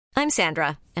I'm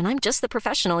Sandra, and I'm just the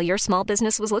professional your small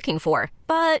business was looking for.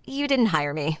 But you didn't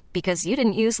hire me because you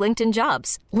didn't use LinkedIn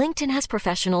Jobs. LinkedIn has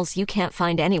professionals you can't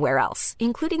find anywhere else,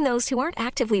 including those who aren't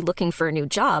actively looking for a new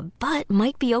job, but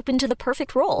might be open to the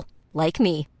perfect role, like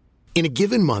me. In a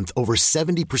given month, over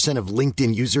 70% of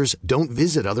LinkedIn users don't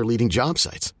visit other leading job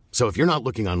sites. So if you're not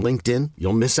looking on LinkedIn,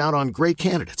 you'll miss out on great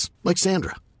candidates like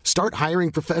Sandra. Start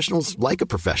hiring professionals like a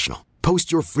professional.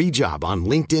 Post your free job on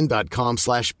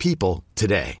linkedin.com/people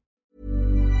today.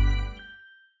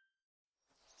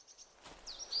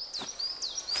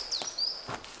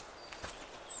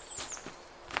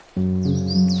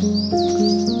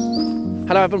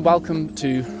 Hello everyone,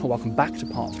 welcome back to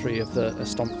part 3 of the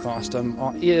Stompcast.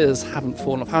 Our ears haven't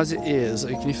fallen off. How's your ears?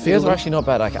 Can you feel Ears them? are actually not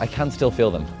bad. I can still feel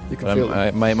them. You can feel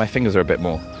them. My fingers are a bit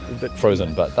more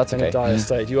frozen, but that's okay. In a dire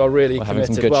state. You are really We're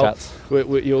committed. having some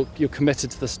good chats. You're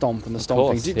committed to the stomp and the stomping.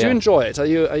 Course, Do you enjoy it? Are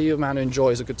you a man who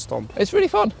enjoys a good stomp? It's really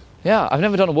fun. Yeah, I've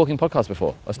never done a walking podcast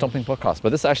before, a stomping podcast, but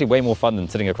this is actually way more fun than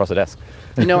sitting across a desk.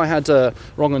 You know, I had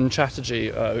Rongan Chatterjee,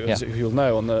 who you'll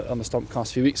know, on the Stompcast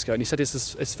a few weeks ago, and he said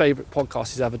it's his favourite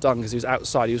podcast he's ever done because he was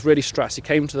outside. He was really stressed. He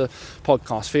came to the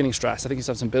podcast feeling stressed. I think he's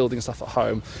done some building stuff at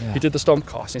home. Yeah. He did the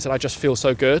Stompcast, and he said, "I just feel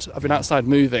so good. I've been outside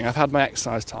moving. I've had my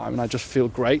exercise time, and I just feel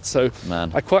great." So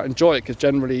I quite enjoy it because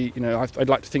generally, you know, I'd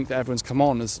like to think that everyone's come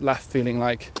on has left feeling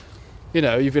like, you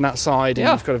know, you've been outside and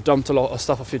you've kind of dumped a lot of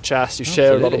stuff off your chest, you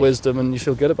share a lot of wisdom and you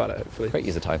feel good about it, hopefully. Great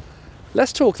use of time.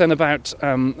 Let's talk then about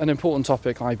an important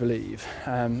topic, I believe,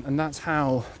 and that's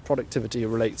how productivity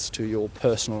relates to your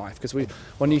personal life. Because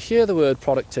when you hear the word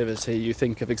productivity, you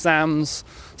think of exams,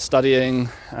 studying,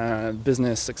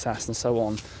 business success and so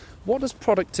on. What does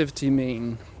productivity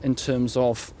mean in terms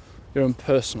of your own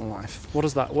personal life? What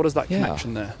is that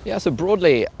connection there? Yeah, so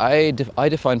broadly, I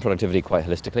define productivity quite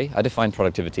holistically. I define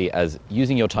productivity as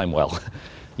using your time well.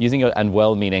 And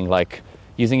well meaning like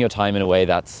using your time in a way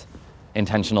that's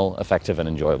intentional, effective and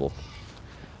enjoyable.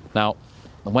 Now,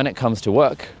 when it comes to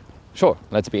work, sure,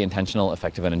 let's be intentional,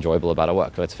 effective and enjoyable about our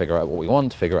work. Let's figure out what we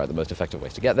want, figure out the most effective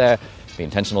ways to get there, be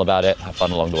intentional about it, have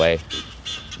fun along the way,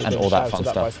 and all that fun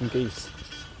stuff. By some geese.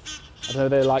 I don't know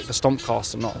if they like the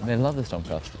Stompcast or not. They love the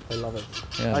Stompcast. They love it.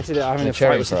 Yeah. Actually, they're having a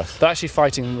cheering fight for us. They're actually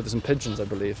fighting with some pigeons, I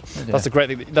believe. Oh, that's a great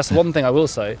thing. That's the one thing I will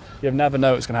say. You never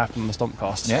know what's going to happen on the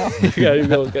Stompcast. Yeah. Yeah,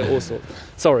 you'll get all sorts.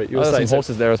 Sorry, you were saying. There's some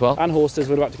horses there as well. And horses.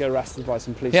 We're about to get arrested by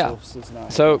some police officers now.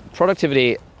 So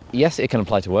productivity, yes, it can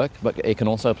apply to work, but it can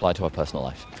also apply to our personal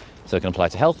life. So it can apply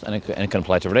to health and it can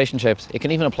apply to relationships. It can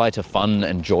even apply to fun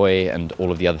and joy and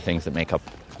all of the other things that make up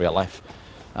real life.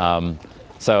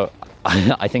 So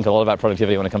I think a lot about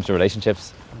productivity when it comes to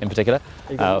relationships in particular.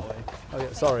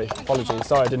 Sorry, apologies.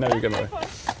 Sorry, I didn't know you were going away.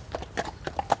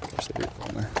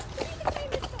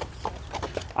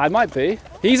 I might be.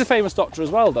 He's a famous doctor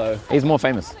as well, though. He's more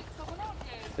famous.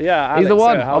 Yeah, Alex, he's the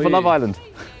one off of Love Island.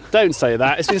 Don't say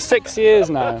that. It's been 6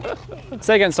 years now.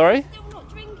 Say again, sorry?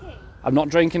 I'm not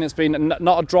drinking. It's been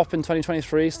not a drop in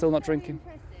 2023. Still not drinking.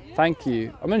 Thank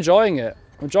you. I'm enjoying it.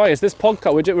 It's this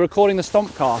podcast. We're recording the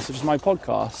Stompcast, which is my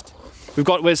podcast. We're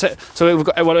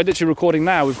literally recording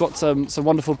now. We've got some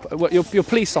wonderful. You're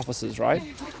police officers, right?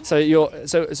 So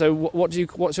what's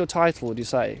your title? Would you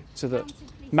say to the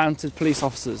mounted police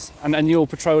officers? And you're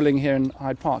patrolling here in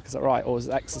Hyde Park, is that right, or is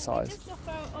it exercise? Just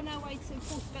off on our way to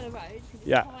Portobello Road.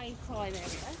 Yeah. High crime area.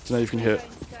 Do you know you can hear it?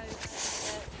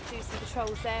 Do some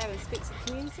patrols there and speak to the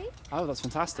community. Oh, that's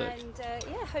fantastic. And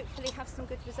hopefully have some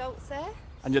good results there.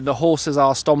 And the horses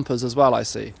are stompers as well, I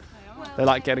see. They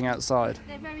like getting outside.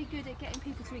 They're very good at getting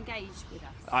people to engage with us.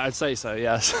 I'd say so,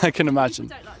 yes. I can imagine.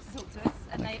 People don't like to talk to us,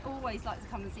 and they always like to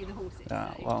come and see the horses.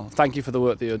 Yeah, well, thank you for the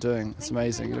work that you're doing. It's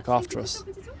amazing. You look after us.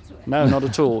 No, not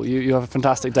at all. You have a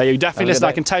fantastic day. You definitely listen.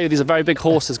 I can tell you these are very big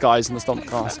horses, guys, in the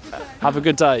Stompcast. Have a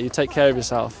good day. You take care of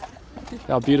yourself.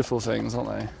 They are beautiful things, aren't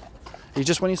they?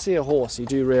 When you see a horse, you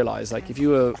do realise, like, if you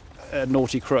were a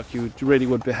naughty crook, you really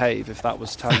would behave if that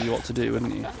was telling you what to do,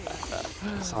 wouldn't you?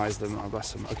 Size them. Oh,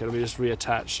 bless them. Okay, let me just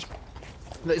reattached.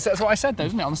 That's what I said, though,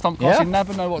 isn't it? On the Stompcast, yeah. You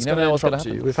never know what's going to interrupt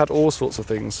you. We've had all sorts of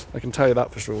things. I can tell you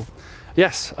that for sure.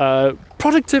 Yes,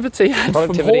 productivity.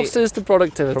 From horses to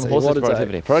productivity. From horses to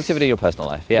productivity. Productivity in your personal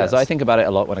life. Yeah, yes. So I think about it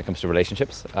a lot when it comes to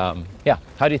relationships. How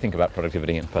do you think about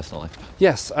productivity in personal life?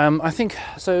 Yes, I think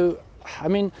so. I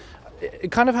mean,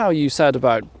 kind of how you said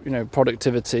about,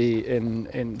 productivity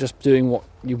in just doing what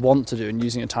you want to do and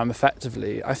using your time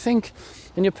effectively. I think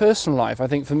in your personal life, I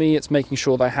think for me it's making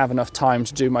sure that I have enough time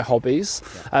to do my hobbies,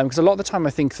 because a lot of the time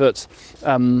I think that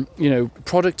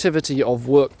productivity of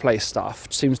workplace stuff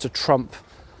seems to trump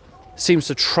seems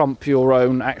to trump your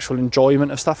own actual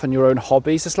enjoyment of stuff and your own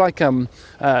hobbies. It's like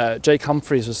Jake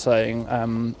Humphries was saying,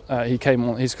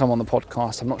 he's come on the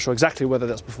podcast. I'm not sure exactly whether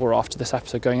that's before or after this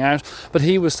episode going out, but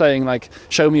he was saying, like,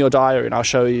 show me your diary and I'll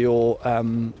show you your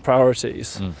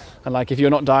priorities. And like, if you're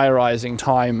not diarising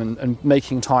time and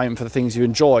making time for the things you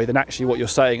enjoy, then actually what you're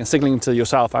saying and signalling to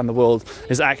yourself and the world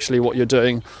is actually what you're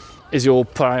doing is you're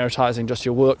prioritising just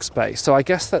your workspace. So I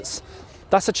guess that's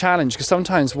a challenge, because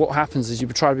sometimes what happens is you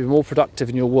try to be more productive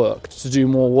in your work to do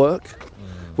more work,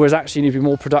 whereas actually you need to be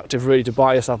more productive really to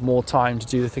buy yourself more time to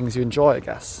do the things you enjoy, I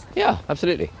guess. Yeah,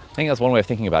 absolutely. I think that's one way of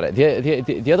thinking about it.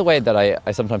 The other way that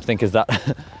I sometimes think is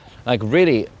that like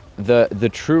really the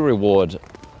true reward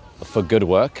for good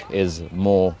work is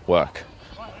more work.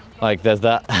 Like there's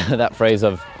that that phrase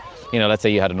of, you know, let's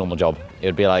say you had a normal job. It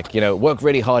would be like, you know, work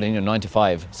really hard in your 9 to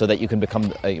 5 so that you can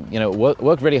become,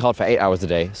 work really hard for 8 hours a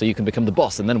day so you can become the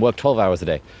boss, and then work 12 hours a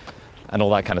day and all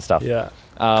that kind of stuff. Yeah.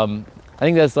 I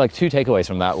think there's like 2 takeaways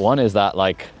from that. One is that,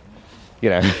 like, you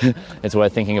know, it's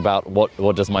worth thinking about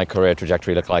what does my career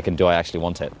trajectory look like and do I actually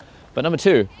want it? But number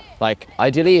 2, like,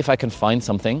 ideally if I can find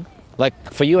something,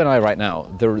 like for you and I right now,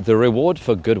 the reward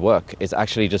for good work is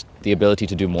actually just the ability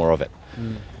to do more of it.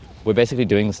 We're basically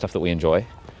doing the stuff that we enjoy.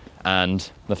 And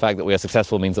the fact that we are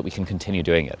successful means that we can continue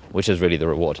doing it, which is really the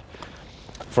reward.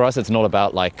 For us, it's not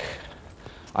about like,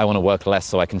 I want to work less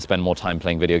so I can spend more time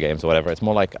playing video games or whatever. It's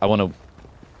more like, I want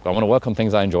to work on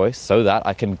things I enjoy so that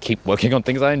I can keep working on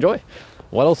things I enjoy,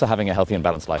 while also having a healthy and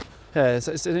balanced life. Yeah, it's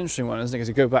an interesting one, isn't it? Because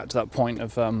you go back to that point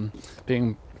of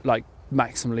being like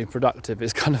maximally productive.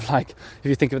 It's kind of like, if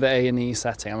you think of the A&E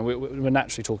setting, I mean, we're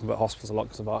naturally talking about hospitals a lot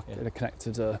because of our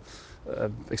connected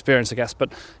experience, I guess.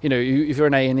 But you know, if you're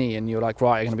an A&E and you're like,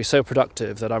 right, I'm going to be so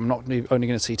productive that I'm not only going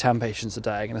to see 10 patients a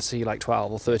day, I'm going to see like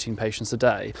 12 or 13 patients a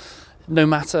day. No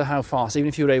matter how fast, even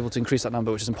if you were able to increase that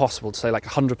number, which is impossible to say, like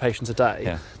 100 patients a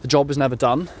day, the job is never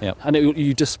done. Yep. And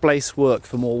you displace work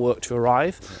for more work to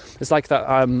arrive. It's like that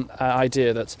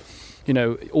idea that, you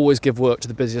know, always give work to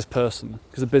the busiest person,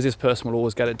 because the busiest person will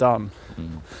always get it done.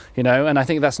 You know, and I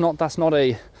think that's not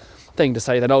a thing to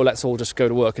say that, oh, let's all just go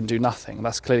to work and do nothing.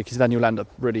 That's clearly, because then you'll end up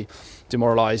really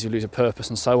demoralised, you lose your purpose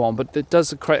and so on. But it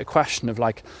does create a question of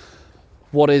like,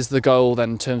 what is the goal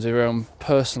then in terms of your own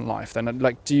personal life then?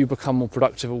 Like, do you become more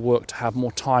productive at work to have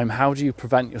more time? How do you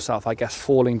prevent yourself, I guess,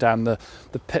 falling down the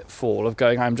pitfall of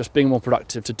going, I'm just being more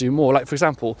productive to do more? Like, for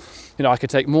example, you know, I could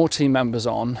take more team members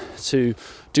on to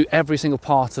do every single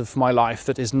part of my life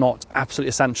that is not absolutely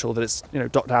essential, that it's, you know,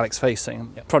 Dr. Alex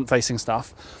facing, front facing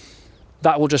stuff.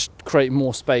 That will just create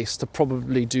more space to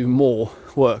probably do more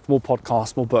work, more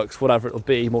podcasts, more books, whatever it'll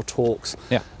be, more talks,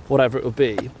 whatever it will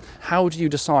be. How do you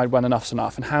decide when enough's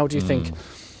enough, and how do you think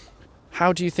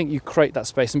you create that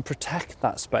space and protect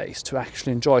that space to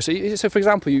actually enjoy? So for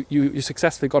example, you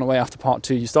successfully gone away after part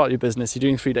 2, you started your business, you're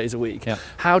doing 3 days a week. Yeah.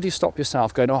 How do you stop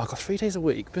yourself going, oh, I've got 3 days a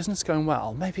week, business is going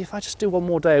well, maybe if I just do 1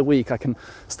 more day a week, I can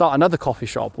start another coffee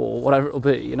shop or whatever it'll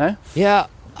be, you know? Yeah,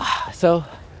 so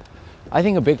I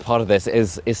think a big part of this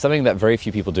is something that very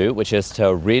few people do, which is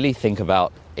to really think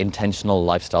about intentional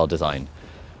lifestyle design.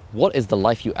 What is the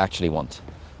life you actually want?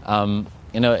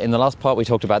 You know, in the last part we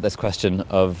talked about this question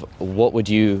of what would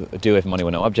you do if money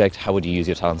were no object? How would you use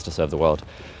your talents to serve the world?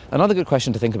 Another good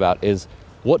question to think about is,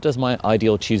 what does my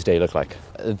ideal Tuesday look like?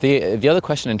 The other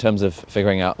question in terms of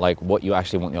figuring out like what you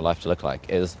actually want your life to look like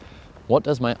is, what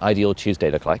does my ideal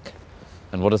Tuesday look like?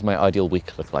 And what does my ideal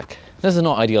week look like? This is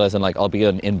not ideal as in like I'll be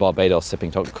in Barbados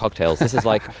sipping cocktails. This is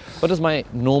like, what does my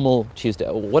normal Tuesday,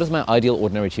 what does my ideal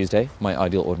ordinary Tuesday, my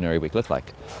ideal ordinary week look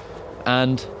like?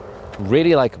 And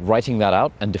really like writing that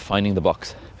out and defining the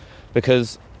box.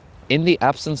 Because in the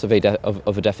absence of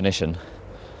a definition,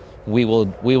 we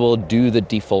will do the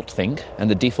default thing. And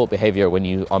the default behavior when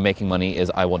you are making money is,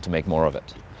 I want to make more of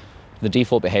it. The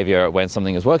default behavior when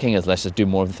something is working is, let's just do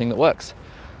more of the thing that works.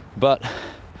 But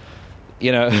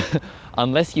you know,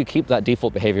 unless you keep that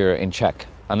default behavior in check,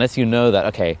 unless you know that,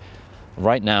 okay,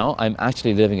 right now I'm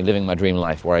actually living my dream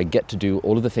life where I get to do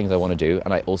all of the things I want to do,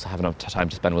 and I also have enough time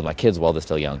to spend with my kids while they're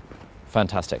still young.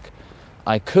 Fantastic.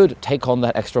 I could take on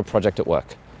that extra project at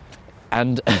work,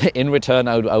 and in return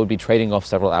I would be trading off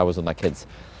several hours with my kids.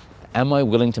 Am I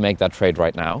willing to make that trade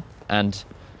right now? And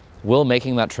will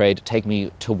making that trade take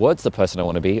me towards the person I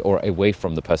want to be, or away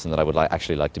from the person that I would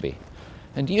actually like to be?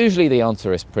 And usually the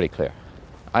answer is pretty clear.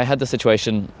 I had the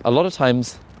situation a lot of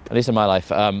times, at least in my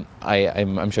life,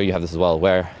 I'm sure you have this as well,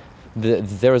 where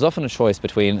there is often a choice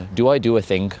between, do I do a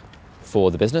thing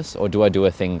for the business or do I do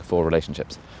a thing for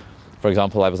relationships? For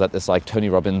example, I was at this like Tony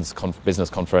Robbins business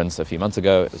conference a few months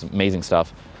ago. It was amazing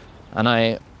stuff. And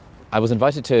I I was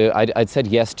invited to, I'd said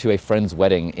yes to a friend's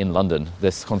wedding in London.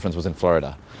 This conference was in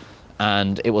Florida.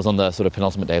 And it was on the sort of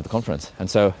penultimate day of the conference. And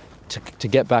so to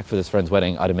get back for this friend's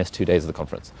wedding, I'd have missed 2 days of the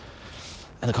conference.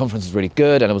 And the conference was really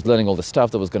good, and I was learning all this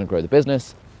stuff that was going to grow the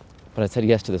business. But I'd said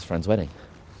yes to this friend's wedding.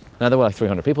 Now there were like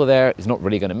 300 people there. He's not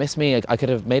really going to miss me. I could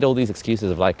have made all these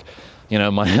excuses of like, you know,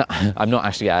 I'm not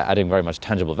actually adding very much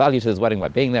tangible value to this wedding by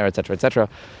being there, etc., etc.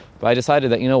 But I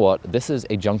decided that, you know what, this is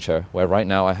a juncture where right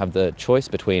now I have the choice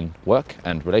between work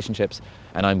and relationships,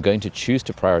 and I'm going to choose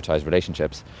to prioritize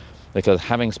relationships, because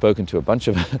having spoken to a bunch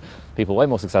of people way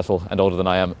more successful and older than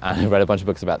I am, and read a bunch of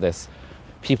books about this,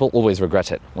 people always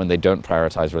regret it when they don't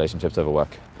prioritize relationships over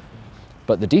work.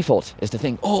 But the default is to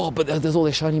think, oh, but there's all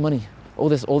this shiny money, all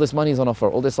this money is on offer,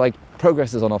 all this like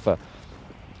progress is on offer.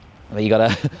 And you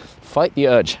gotta fight the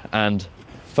urge and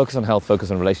focus on health,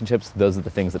 focus on relationships. Those are the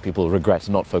things that people regret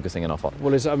not focusing enough on.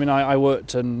 Well, I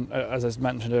worked as I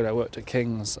mentioned earlier, I worked at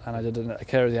King's, and I did a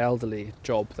care of the elderly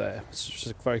job there. It's just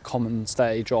a very common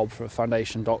stay job for a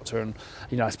foundation doctor, and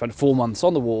you know, I spent 4 months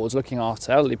on the wards looking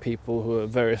after elderly people who are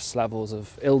various levels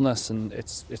of illness, and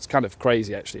it's kind of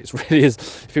crazy actually. It really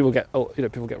is. People get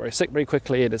very sick very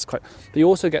quickly, and it's quite. But you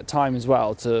also get time as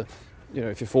well to, you know,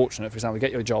 if you're fortunate, for example,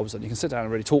 get your jobs and you can sit down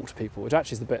and really talk to people, which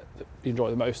actually is the bit that you enjoy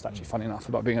the most, actually, funny enough,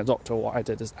 about being a doctor. What I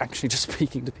did is actually just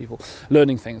speaking to people,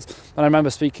 learning things. And I remember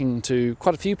speaking to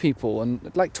quite a few people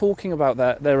and like talking about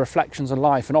their reflections on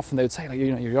life, and often they would say, like,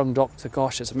 you know, you're a young doctor,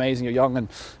 gosh, it's amazing, you're young and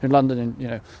you're in London, and, you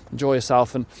know, enjoy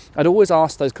yourself. And I'd always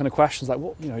ask those kind of questions, like,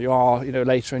 what, you know, you are, you know,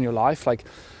 later in your life, like,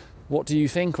 what do you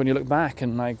think when you look back,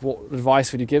 and like, what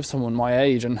advice would you give someone my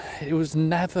age? And it was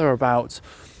never about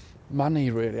money,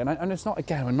 really, and it's not,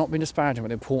 again, we're not being disparaging about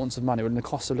the importance of money. We're in the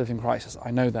cost of living crisis,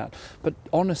 I know that, but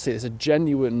honestly, it's a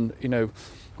genuine, you know,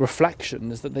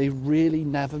 reflection, is that they really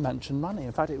never mentioned money.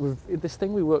 In fact, it was this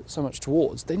thing we worked so much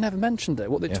towards, they never mentioned it.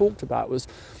 What they talked about was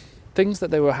things that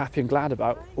they were happy and glad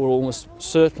about, or almost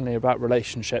certainly about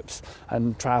relationships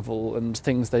and travel and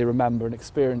things they remember and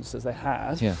experiences they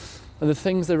had. And the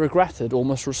things they regretted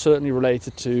almost were certainly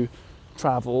related to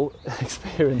travel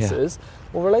experiences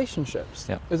or relationships.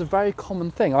 It was a very common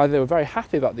thing. Either they were very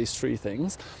happy about these three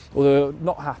things, or they were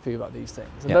not happy about these things.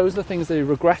 And those are the things they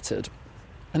regretted.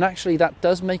 And actually that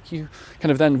does make you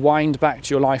kind of then wind back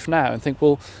to your life now and think,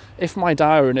 well, if my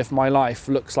diary and if my life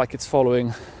looks like it's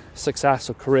following success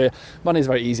or career, money is a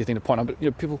very easy thing to point out, but you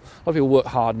know, a lot of people work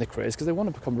hard in their careers because they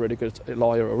want to become a really good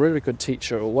lawyer or a really good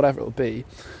teacher or whatever it will be.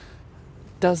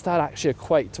 Does that actually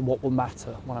equate to what will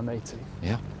matter when I'm 80?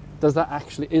 Is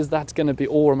that going to be,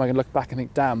 or am I going to look back and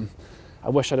think, damn, I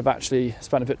wish I'd have actually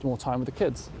spent a bit more time with the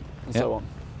kids, and so on.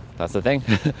 That's the thing.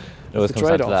 It always comes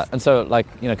down to that. And so, like,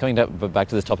 you know, coming back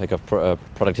to this topic of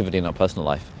productivity in our personal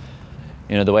life,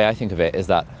 you know, the way I think of it is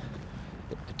that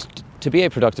to be a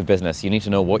productive business, you need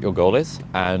to know what your goal is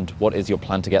and what is your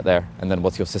plan to get there, and then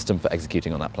what's your system for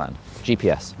executing on that plan.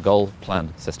 GPS, goal,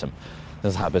 plan, system.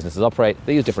 This is how businesses operate.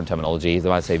 They use different terminology. They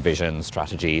might say vision,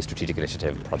 strategy, strategic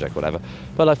initiative, project, whatever.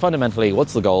 But like fundamentally,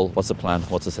 what's the goal? What's the plan?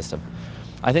 What's the system?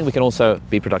 I think we can also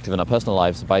be productive in our personal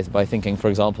lives by thinking, for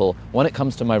example, when it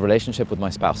comes to my relationship with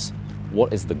my spouse,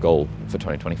 what is the goal for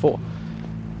 2024?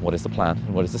 What is the plan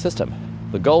and what is the system?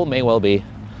 The goal may well be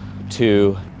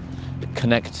to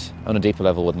connect on a deeper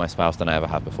level with my spouse than I ever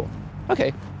have before.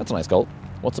 Okay, that's a nice goal.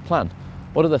 What's the plan?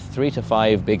 What are the 3 to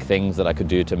 5 big things that I could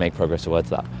do to make progress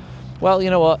towards that? Well,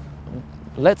 you know what?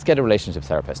 Let's get a relationships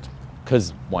therapist,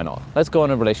 because why not? Let's go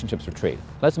on a relationships retreat.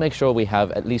 Let's make sure we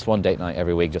have at least one date night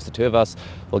every week, just the two of us.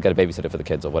 We'll get a babysitter for the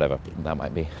kids or whatever that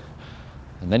might be.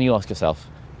 And then you ask yourself,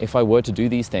 if I were to do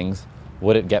these things,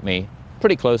 would it get me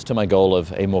pretty close to my goal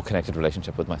of a more connected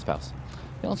relationship with my spouse?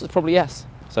 The answer is probably yes.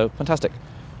 So fantastic.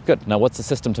 Good. Now what's the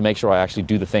system to make sure I actually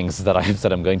do the things that I've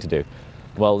said I'm going to do?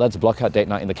 Well, let's block out date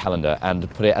night in the calendar and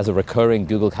put it as a recurring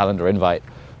Google Calendar invite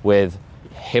with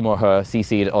him or her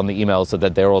CC'd on the email so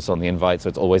that they're also on the invite, so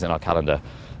it's always in our calendar.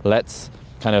 Let's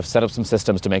kind of set up some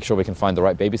systems to make sure we can find the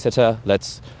right babysitter.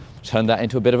 Let's turn that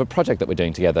into a bit of a project that we're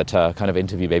doing together to kind of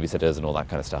interview babysitters and all that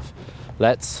kind of stuff.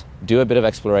 Let's do a bit of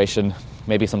exploration,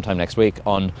 maybe sometime next week,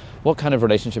 on what kind of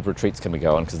relationship retreats can we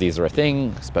go on, because these are a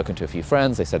thing. I've spoken to a few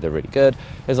friends, they said they're really good.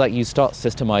 It's like you start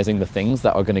systemizing the things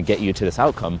that are going to get you to this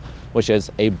outcome, which is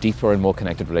a deeper and more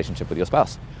connected relationship with your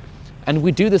spouse. And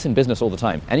we do this in business all the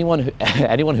time. Anyone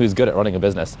who's good at running a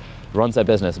business runs their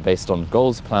business based on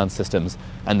goals, plans, systems,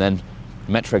 and then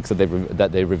metrics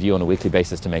that they review on a weekly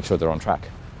basis to make sure they're on track.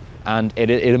 And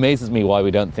it amazes me why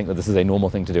we don't think that this is a normal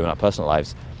thing to do in our personal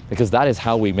lives, because that is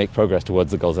how we make progress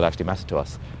towards the goals that actually matter to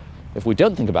us. If we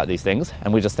don't think about these things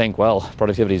and we just think, well,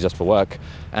 productivity is just for work,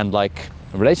 and like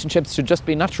relationships should just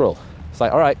be natural, It's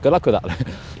like, all right, good luck with that.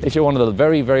 If you're one of the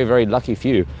very, very, very lucky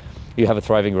few, you have a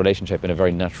thriving relationship in a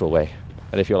very natural way.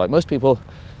 And if you're like most people, the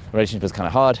relationship is kind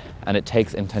of hard, and it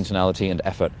takes intentionality and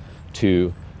effort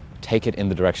to take it in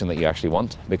the direction that you actually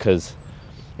want, because,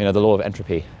 you know, the law of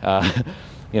entropy,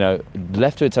 you know,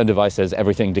 left to its own devices,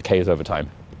 everything decays over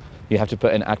time. You have to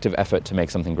put in active effort to make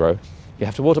something grow. You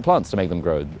have to water plants to make them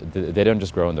grow. They don't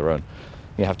just grow on their own.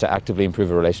 You have to actively improve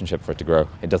a relationship for it to grow.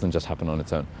 It doesn't just happen on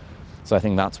its own. So I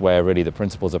think that's where really the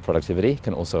principles of productivity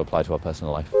can also apply to our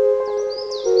personal life.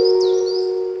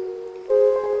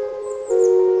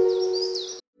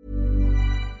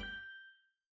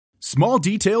 Small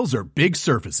details are big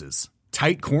surfaces.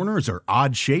 Tight corners are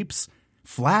odd shapes.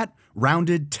 Flat,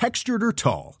 rounded, textured, or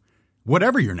tall.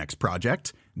 Whatever your next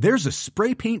project, there's a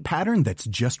spray paint pattern that's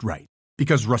just right.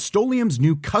 Because Rust-Oleum's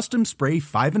new Custom Spray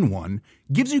 5-in-1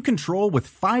 gives you control with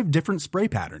 5 different spray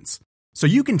patterns. So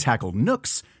you can tackle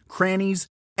nooks, crannies,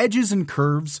 edges, and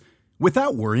curves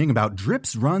without worrying about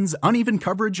drips, runs, uneven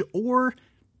coverage, or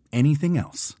anything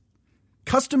else.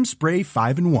 Custom Spray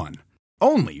 5-in-1.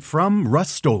 Only from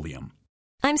Rust-Oleum.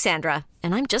 I'm Sandra,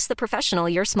 and I'm just the professional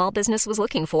your small business was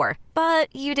looking for.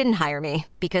 But you didn't hire me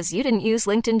because you didn't use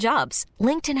LinkedIn Jobs.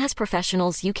 LinkedIn has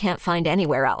professionals you can't find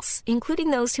anywhere else,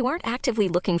 including those who aren't actively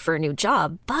looking for a new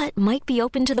job, but might be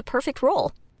open to the perfect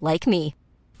role, like me.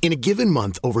 In a given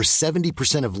month, over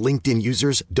 70% of LinkedIn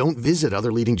users don't visit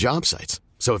other leading job sites.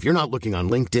 So if you're not looking on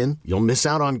LinkedIn, you'll miss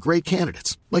out on great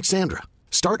candidates like Sandra.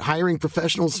 Start hiring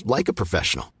professionals like a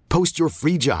professional. Post your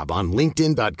free job on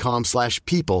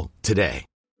linkedin.com/people today.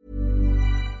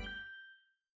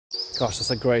 Gosh,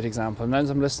 that's a great example. And as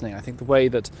I'm listening, I think the way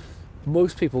that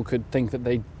most people could think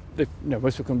that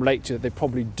most people can relate to that they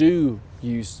probably do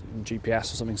use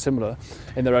GPS or something similar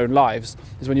in their own lives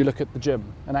is when you look at the gym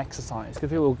and exercise. Because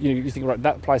people, you think, right,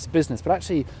 that applies to business, but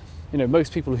actually,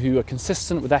 most people who are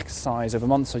consistent with exercise over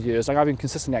months or years, like I've been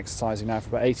consistently exercising now for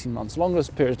about 18 months, the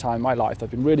longest period of time in my life,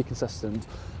 I've been really consistent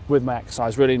with my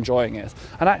exercise, really enjoying it.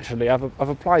 And actually, I've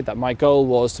applied that. My goal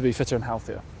was to be fitter and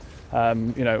healthier.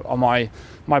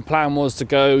 My plan was to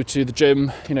go to the gym,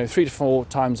 3 to 4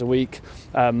 times a week,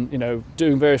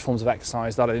 doing various forms of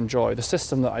exercise that I enjoy. The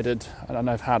system that I did and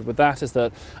I've had with that is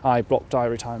that I block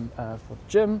diary time for the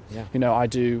gym. Yeah. I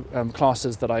do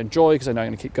classes that I enjoy because I know I'm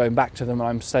going to keep going back to them,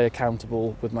 and I stay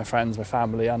accountable with my friends, my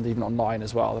family, and even online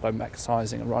as well, that I'm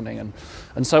exercising and running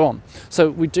and so on. So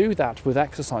we do that with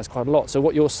exercise quite a lot. So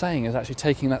what you're saying is actually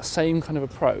taking that same kind of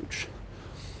approach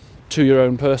to your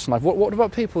own personal life. What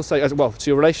about people say, to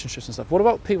your relationships and stuff? What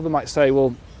about people that might say,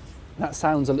 well, that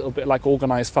sounds a little bit like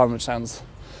organised fun, which sounds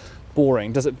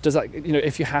boring. Does that,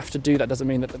 if you have to do that, does it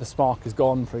mean that the spark is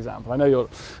gone, for example? I know you're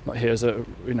not here as a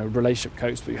relationship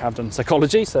coach, but you have done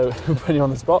psychology, so when you're on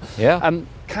the spot. Yeah.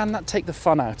 Can that take the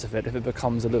fun out of it if it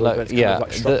becomes a little bit kind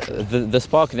of structured? The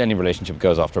spark in any relationship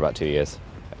goes after about 2 years.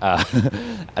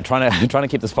 Trying to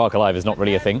keep the spark alive is not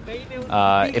really a thing.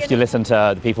 If you listen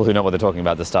to the people who know what they're talking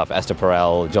about this stuff, Esther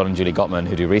Perel, John and Julie Gottman,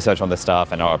 who do research on this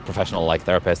stuff and are professional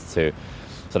therapists who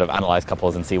sort of analyze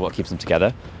couples and see what keeps them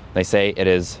together, they say it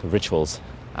is rituals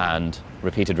and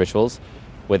repeated rituals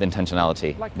with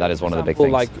intentionality. That is one of the big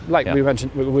things. We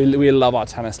mentioned, we love our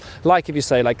tennis. Like if you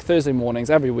say, Thursday mornings,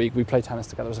 every week we play tennis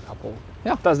together as a couple.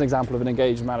 Yeah. That's an example of an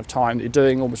engaged amount of time that you're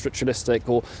doing, almost ritualistic.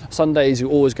 Or Sundays, you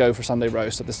always go for Sunday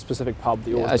roast at this specific pub that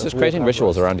you always go. It's just creating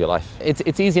rituals around your life.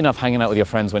 It's easy enough hanging out with your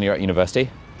friends when you're at university.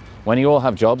 When you all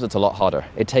have jobs, it's a lot harder.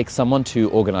 It takes someone to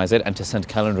organize it and to send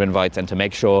calendar invites and to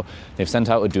make sure they've sent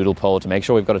out a doodle poll to make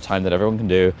sure we've got a time that everyone can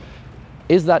do.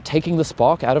 Is that taking the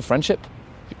spark out of friendship?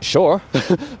 Sure,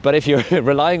 but if you're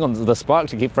relying on the spark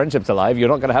to keep friendships alive, you're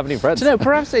not going to have any friends.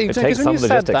 Perhaps because when you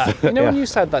said that, when you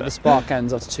said that the spark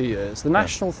ends after 2 years, the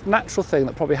natural thing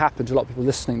that probably happened to a lot of people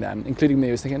listening then, including me,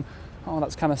 was thinking, oh,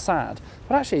 that's kind of sad.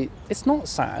 But actually, it's not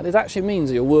sad. It actually means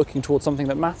that you're working towards something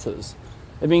that matters.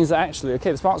 It means that actually,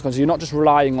 the spark's gone, so you're not just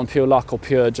relying on pure luck or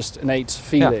pure just innate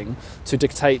feeling to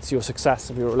dictate your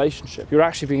success of your relationship. You're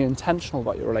actually being intentional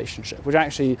about your relationship, which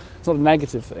actually is not a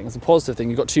negative thing, it's a positive thing.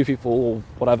 You've got 2 people or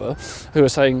whatever who are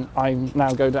saying, I'm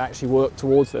now going to actually work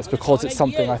towards this because it's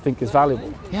something I think is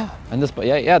valuable. Yeah, and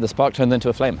the spark turns into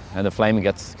a flame, and the flame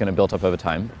gets kind of built up over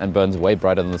time and burns way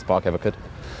brighter than the spark ever could.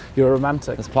 You're a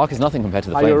romantic. The spark is nothing compared to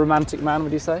the flame. Are you a romantic man,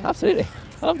 would you say? Absolutely.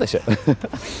 I love this shit.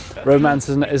 Romance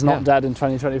is not dead in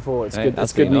 2024. It's good.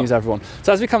 It's good news, everyone.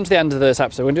 So as we come to the end of this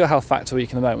episode, we're going to do a health fact a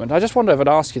week in a moment. I just wonder if I'd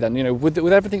ask you then, with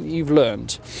everything that you've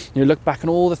learned, look back on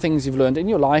all the things you've learned in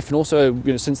your life, and also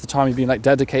since the time you've been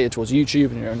dedicated towards YouTube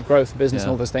and your own growth, business,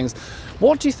 and all those things.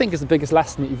 What do you think is the biggest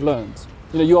lesson that you've learned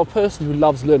you're a person who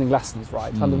loves learning lessons,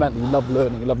 right? Fundamentally, you love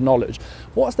learning, you love knowledge.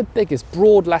 What's the biggest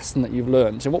broad lesson that you've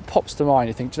learned? What pops to mind?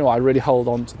 You think, I really hold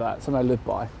on to that, something I live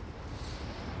by. It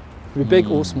could be big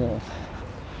or small.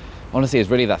 Honestly, it's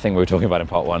really that thing we were talking about in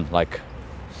part one. Like,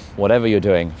 whatever you're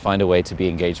doing, find a way to be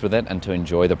engaged with it and to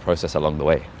enjoy the process along the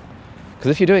way.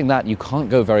 Because if you're doing that, you can't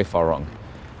go very far wrong.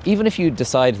 Even if you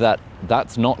decide that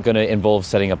that's not going to involve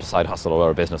setting up a side hustle or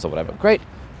a business or whatever, great.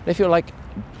 If you're like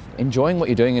enjoying what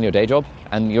you're doing in your day job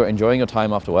and you're enjoying your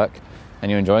time after work and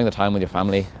you're enjoying the time with your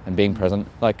family and being present,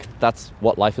 like that's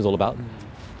what life is all about.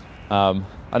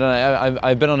 I don't know,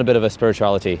 I've been on a bit of a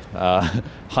spirituality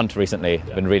hunt recently.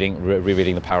 I've been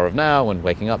rereading The Power of Now and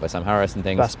Waking Up by Sam Harris and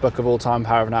things. Best book of all time,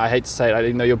 Power of Now. I hate to say it, I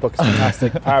didn't know your book is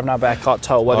fantastic. Power of Now by Eckhart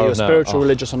Tolle, whether you're spiritual,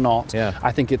 religious or not. Yeah.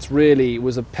 I think it's really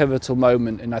was a pivotal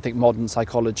moment in, I think, modern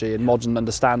psychology and modern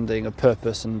understanding of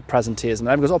purpose and presenteeism. And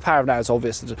everyone goes, Power of Now is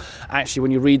obvious. Actually,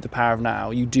 when you read The Power of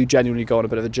Now, you do genuinely go on a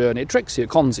bit of a journey. It tricks you, it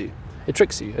cons you. It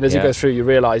tricks you, and as you go through, you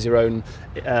realise your own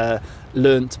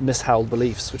learnt, misheld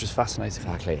beliefs, which is fascinating.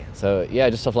 Exactly. So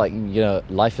just stuff like,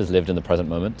 life is lived in the present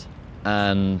moment,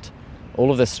 and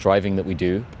all of this striving that we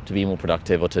do to be more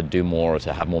productive or to do more or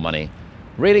to have more money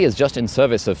really is just in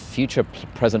service of future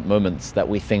present moments that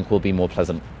we think will be more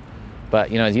pleasant.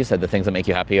 But, as you said, the things that make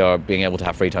you happy are being able to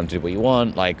have free time to do what you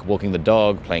want, like walking the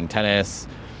dog, playing tennis,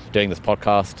 doing this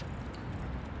podcast.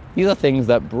 These are things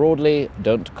that broadly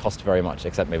don't cost very much,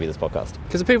 except maybe this podcast.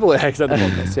 Because the people that except the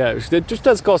podcast, it just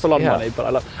does cost a lot of money. But I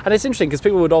love, and it's interesting because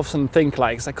people would often think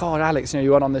it's like, oh, Alex,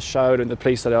 you went on this show, and the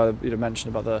police that I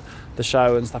mentioned about the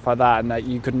show and stuff like that, and that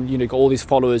you can, got all these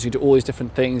followers, you do all these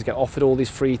different things, get offered all these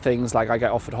free things, like I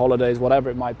get offered holidays, whatever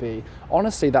it might be.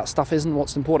 Honestly, that stuff isn't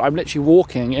what's important. I'm literally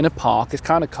walking in a park, it's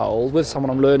kind of cold, with someone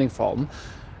I'm learning from.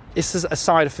 It's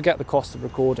aside, forget the cost of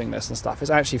recording this and stuff. It's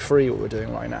actually free what we're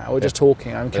doing right now. We're just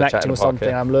talking. I'm connecting with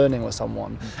something. I'm learning with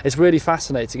someone. It's really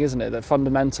fascinating, isn't it? That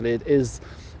fundamentally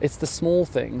it's the small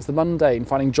things, the mundane,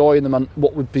 finding joy in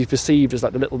what would be perceived as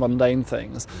like the little mundane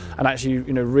things, and actually,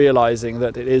 realizing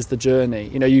that it is the journey.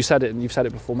 You said it, and you've said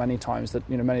it before many times, that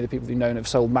many of the people you've known have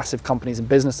sold massive companies and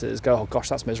businesses go, oh gosh,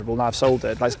 that's miserable. Now I've sold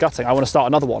it. Like, it's gutting. I want to start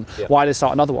another one. Yeah. Why did they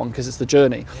start another one? Because it's the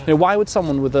journey. Why would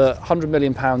someone with £100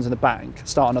 million in the bank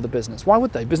start another business? Why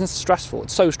would they? Business is stressful.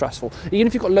 It's so stressful. Even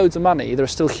if you've got loads of money, there are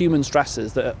still human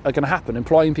stresses that are going to happen.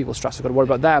 Employing people stress. We've got to worry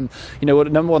about them.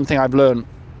 Number one thing I've learned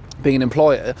being an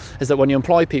employer is that when you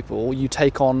employ people, you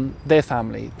take on their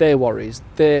family, their worries,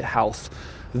 their health,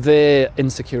 their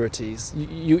insecurities.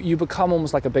 You become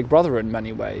almost like a big brother in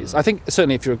many ways. I think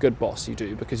certainly if you're a good boss, you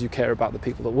do, because you care about the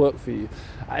people that work for you,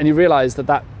 and you realise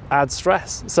that adds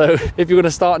stress. So if you're going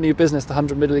to start a new business, the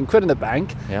 100 million quid in the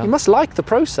bank, you must like the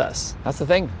process. That's the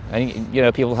thing.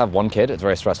 And people have one kid, it's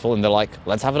very stressful, and they're like,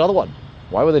 let's have another one.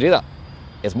 Why would they do that?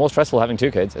 It's more stressful having 2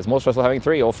 kids. It's more stressful having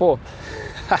 3 or 4.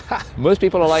 Most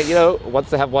people are like, once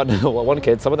they have one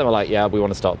kid, some of them are like, yeah, we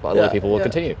want to stop, but other people will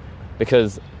continue.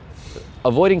 Because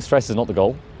avoiding stress is not the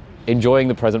goal. Enjoying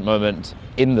the present moment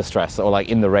in the stress, or like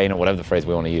in the rain, or whatever the phrase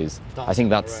we want to use. I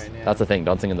think that's the thing,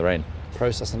 dancing in the rain.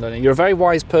 Process and learning. You're a very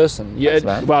wise person.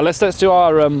 Thanks, well, let's do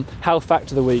our health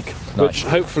fact of the week, which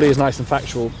hopefully is nice and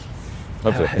factual.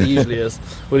 Hopefully. It usually is.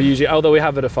 Although we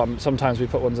have a bit of fun. Sometimes we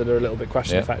put ones that are a little bit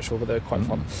question factual, but they're quite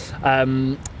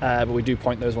fun. But we do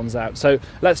point those ones out. So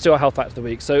let's do our health fact of the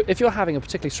week. So if you're having a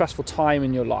particularly stressful time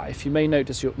in your life, you may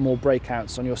notice more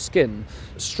breakouts on your skin.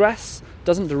 Stress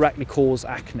doesn't directly cause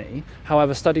acne.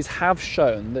 However, studies have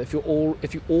shown that if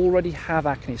you already have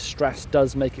acne, stress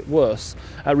does make it worse.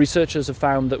 Researchers have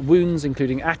found that wounds,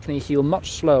 including acne, heal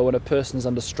much slower when a person is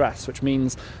under stress, which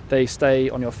means they stay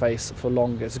on your face for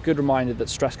longer. It's a good reminder that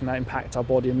stress can impact our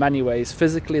body in many ways,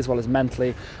 physically as well as mentally,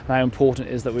 and how important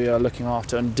it is that we are looking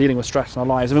after and dealing with stress in our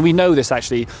lives. I mean, we know this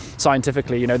actually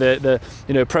scientifically. The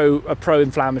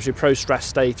pro-inflammatory, pro-stress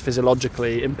state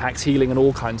physiologically impacts healing in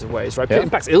all kinds of ways, right? It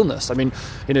impacts illness. I mean,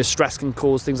 stress can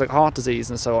cause things like heart disease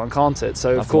and so on, can't it?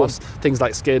 So, of course, things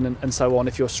like skin and so on,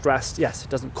 if you're stressed, yes, it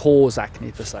doesn't cause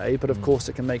acne per se, but of course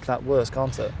it can make that worse,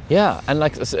 can't it? Yeah, and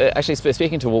actually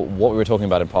speaking to what we were talking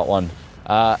about in part 1,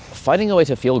 finding a way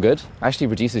to feel good actually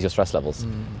reduces your stress levels.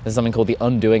 There's something called the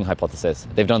undoing hypothesis.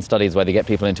 They've done studies where they get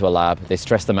people into a lab, they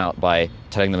stress them out by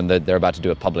telling them that they're about to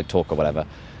do a public talk or whatever,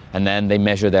 and then they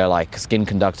measure their skin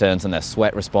conductance and their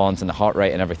sweat response and the heart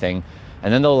rate and everything,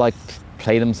 and then they'll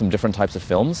play them some different types of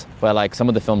films, where some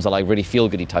of the films are really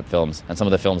feel-goody type films, and some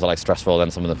of the films are stressful,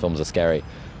 and some of the films are scary.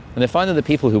 And they find that the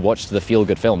people who watched the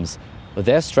feel-good films,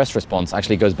 their stress response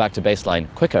actually goes back to baseline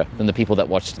quicker than the people that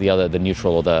watched the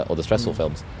neutral or the stressful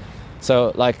films.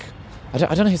 So I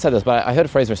don't know who said this, but I heard a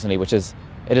phrase recently, which is,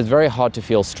 it is very hard to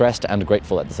feel stressed and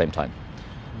grateful at the same time.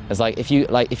 It's like if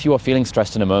you are feeling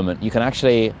stressed in a moment, you can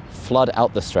actually flood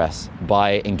out the stress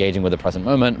by engaging with the present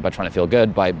moment, by trying to feel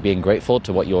good, by being grateful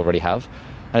to what you already have.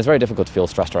 And it's very difficult to feel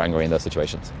stressed or angry in those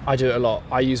situations. I do it a lot.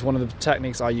 I use one of the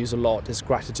techniques I use a lot is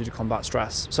gratitude to combat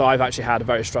stress. So I've actually had a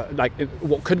very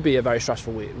what could be a very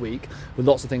stressful week with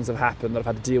lots of things that have happened that I've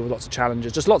had to deal with, lots of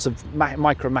challenges, just lots of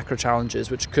macro challenges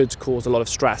which could cause a lot of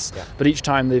stress. Yeah. But each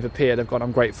time they've appeared, I've gone,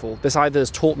 I'm grateful. This either has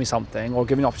taught me something or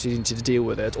given me an opportunity to deal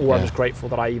with it, or I'm just grateful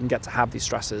that I even get to have these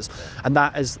stresses. And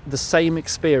that is the same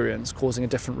experience causing a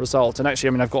different result. And actually,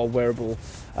 I mean, I've got a wearable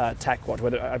tech watch,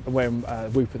 whether I'm wearing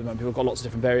Whoop at the moment. People have got lots of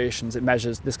different variations.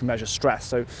 This can measure stress.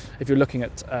 So if you're looking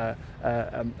at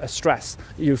a stress,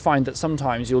 you find that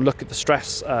sometimes you'll look at the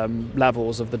stress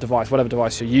levels of the device, whatever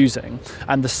device you're using,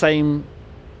 and the same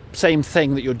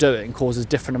thing that you're doing causes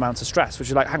different amounts of stress, which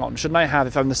is like, hang on, shouldn't I have,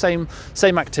 if I'm the same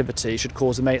activity should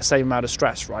cause the same amount of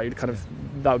stress, right?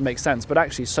 That would make sense. But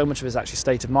actually, so much of it is actually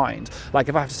state of mind. Like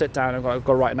if I have to sit down and I've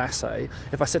got to write an essay,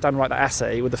 if I sit down and write that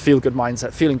essay with a feel-good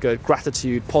mindset, feeling good,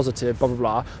 gratitude, positive, blah, blah,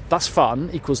 blah, that's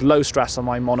fun, equals low stress on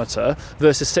my monitor,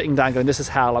 versus sitting down going, this is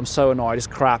hell, I'm so annoyed, it's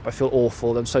crap, I feel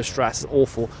awful, I'm so stressed, it's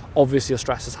awful. Obviously, your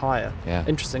stress is higher. Yeah.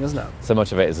 Interesting, isn't it? So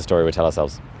much of it is a story we tell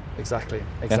ourselves. Exactly.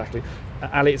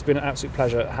 Ali, it's been an absolute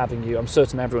pleasure having you. I'm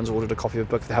certain everyone's ordered a copy of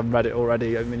the book if they haven't read it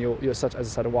already. I mean, you're such, as I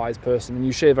said, a wise person, and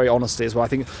you share very honestly as well. I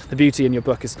think the beauty in your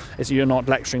book is you're not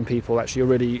lecturing people. Actually, you're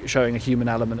really showing a human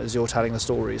element as you're telling the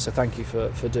story. So thank you for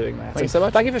doing that. Thanks so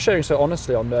much. Thank you for sharing so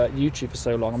honestly on YouTube for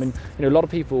so long. I mean, a lot of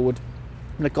people would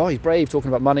like, oh, he's brave, talking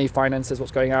about money, finances,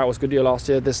 what's going out, what's a good deal last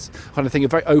year, this kind of thing. You're a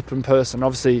very open person.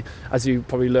 Obviously, as you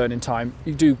probably learn in time,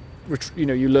 you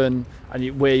learn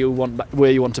where you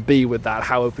want to be with that,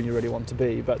 how open you really want to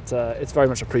be. But it's very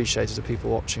much appreciated to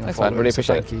people watching and Thanks, following. Man. Really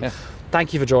appreciate it. Thank you. Yeah.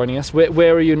 Thank you for joining us.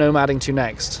 Where are you nomading to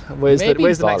next? Where's the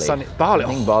next sunny? Bali. I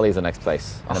think Bali is the next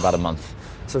place in about a month.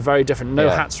 So very different. No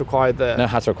hats required there. No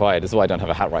hats required. This is why I don't have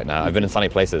a hat right now. I've been in sunny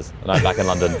places, and I'm back in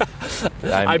London.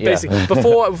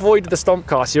 Before you did the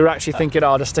Stompcast, you were actually thinking,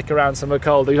 I'll just stick around somewhere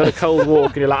cold. You had a cold walk,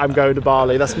 and you're like, I'm going to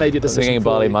Bali. That's made your decision. Thinking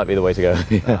Bali might be the way to go.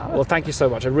 Well, thank you so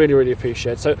much. I really, really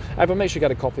appreciate it. So everyone, make sure you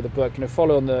get a copy of the book.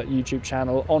 Follow on the YouTube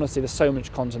channel. Honestly, there's so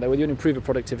much content there. Whether you want to improve your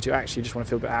productivity, or actually just want to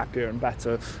feel a bit happier and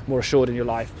better, more assured in your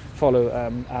life, follow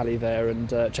Ali there, and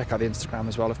check out the Instagram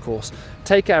as well, of course.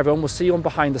 Take care, everyone. We'll see you on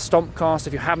Behind the Stompcast.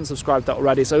 If you haven't subscribed that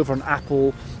already, it's over on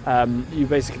Apple. You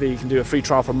can do a free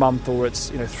trial for a month, or it's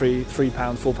 £3,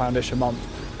 £4-ish a month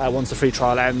once the free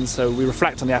trial ends. So we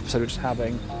reflect on the episode we're just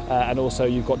having, and also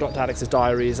you've got Dr. Alex's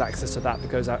Diaries, access to that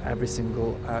goes out every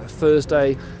single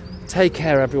Thursday. Take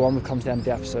care, everyone. We've come to the end of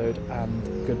the episode,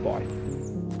 and goodbye.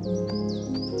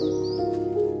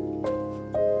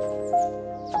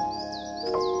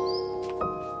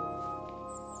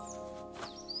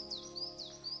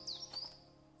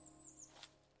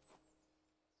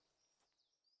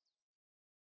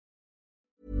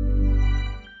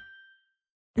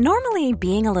 Normally,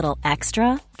 being a little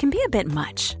extra can be a bit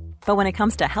much, but when it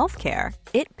comes to healthcare,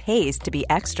 it pays to be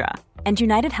extra. And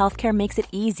United Healthcare makes it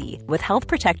easy with Health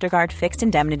Protector Guard fixed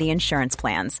indemnity insurance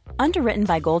plans. Underwritten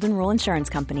by Golden Rule Insurance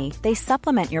Company, they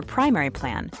supplement your primary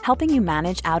plan, helping you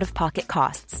manage out-of-pocket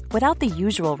costs without the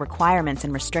usual requirements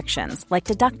and restrictions like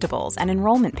deductibles and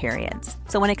enrollment periods.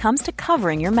 So when it comes to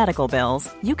covering your medical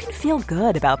bills, you can feel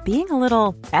good about being a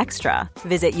little extra.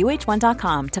 Visit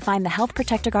UH1.com to find the Health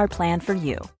Protector Guard plan for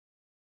you.